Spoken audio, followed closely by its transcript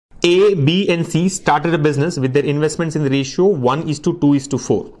A, B and C started a business with their investments in the ratio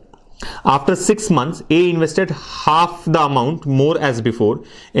 1:2:4. After 6 months, A invested half the amount more as before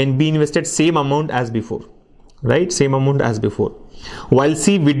and B invested same amount as before, right? Same amount as before. While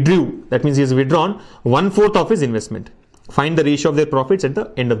C withdrew, that means he has withdrawn 1/4 of his investment. Find the ratio of their profits at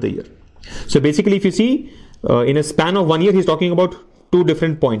the end of the year. So basically, if you see in a span of 1 year, he's talking about two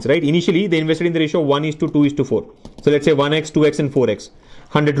different points, right? Initially, they invested in the ratio 1:2:4. So let's say 1x, 2x and 4x.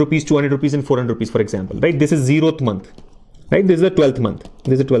 100 rupees, 200 rupees and 400 rupees, for example, right? This is 0th month, right? This is the 12th month.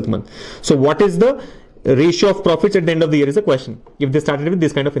 This is the 12th month. So what is the ratio of profits at the end of the year is a question, if they started with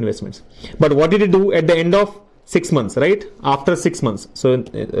this kind of investments. But what did it do at the end of 6 months, right? After 6 months. So,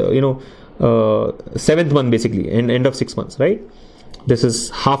 7th month basically, and end of 6 months, right? This is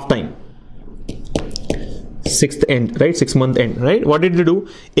half time. 6th end, right? 6 month end, right? What did they do?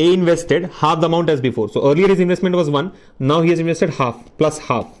 A invested half the amount as before. So earlier his investment was 1. Now he has invested half plus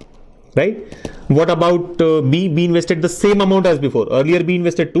half, right? What about B? B invested the same amount as before. Earlier B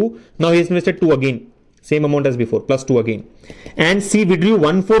invested 2. Now he has invested 2 again. Same amount as before, plus 2 again. And C withdrew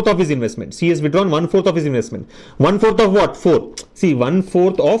 1/4 of his investment. C has withdrawn 1/4 of his investment. 1/4 of what? 4. See,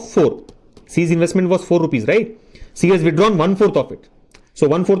 1/4 of 4. C's investment was 4 rupees, right? C has withdrawn 1/4 of it. So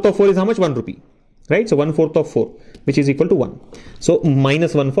 1/4 of 4 is how much? 1 rupee. Right? So 1/4 of 4, which is equal to 1. So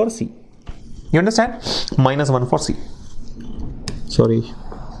minus 1 for C. You understand? Minus 1 for C. Sorry.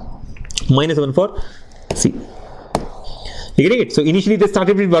 Minus 1 for C. You get it? So initially they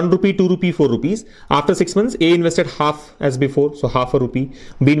started with 1 rupee, 2 rupee, 4 rupees. After 6 months, A invested half as before, so half a rupee.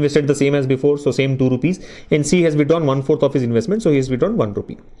 B invested the same as before, so same 2 rupees. And C has withdrawn 1/4 of his investment, so he has withdrawn 1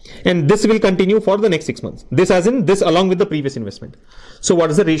 rupee. And this will continue for the next 6 months. This as in this along with the previous investment. So what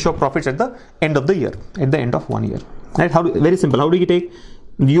is the ratio of profits at the end of the year? At the end of 1 year. Right? Very simple. How do you take?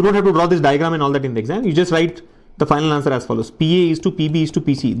 You don't have to draw this diagram and all that in the exam. You just write the final answer as follows. PA is to PB is to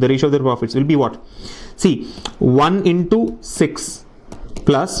PC. The ratio of their profits will be what? See, 1 into 6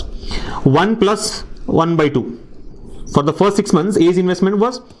 plus 1 plus 1/2. For the first 6 months, A's investment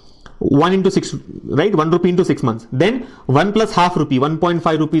was 1 into 6, right? 1 rupee into 6 months. Then 1 plus half rupee,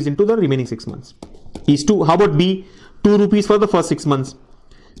 1.5 rupees into the remaining 6 months. Is to, how about B? 2 rupees for the first 6 months.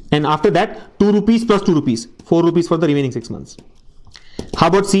 And after that, 2 rupees plus 2 rupees, 4 rupees for the remaining 6 months. How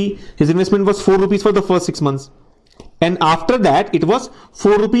about C? His investment was 4 rupees for the first 6 months. And after that, it was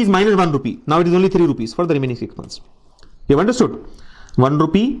 4 rupees minus 1 rupee. Now it is only 3 rupees for the remaining 6 months. You have understood? 1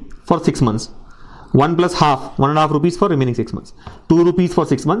 rupee for 6 months. 1 plus half, 1.5 rupees for remaining 6 months. 2 rupees for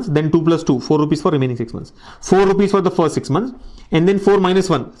 6 months. Then 2 plus 2, 4 rupees for remaining 6 months. 4 rupees for the first 6 months. And then 4 minus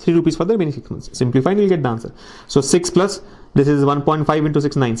 1, 3 rupees for the remaining 6 months. Simplify and you'll get the answer. So 6 plus, this is 1.5 into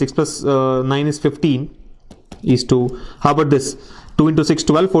 6, 9. 6 plus 9 is 15 is to, how about this? 2 into 6,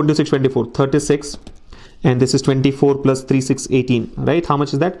 12, 4 into 6, 24, 36. And this is 24 plus 3, 6, 18, right? How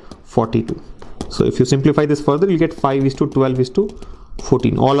much is that? 42. So if you simplify this further, you get 5 is to 12 is to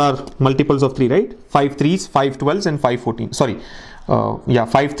 14. All are multiples of 3, right? 5 3s, 5 12s and 5 14. Sorry.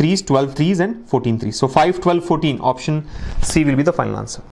 5 3s, 12 3s and 14 3s. So 5, 12, 14. Option C will be the final answer.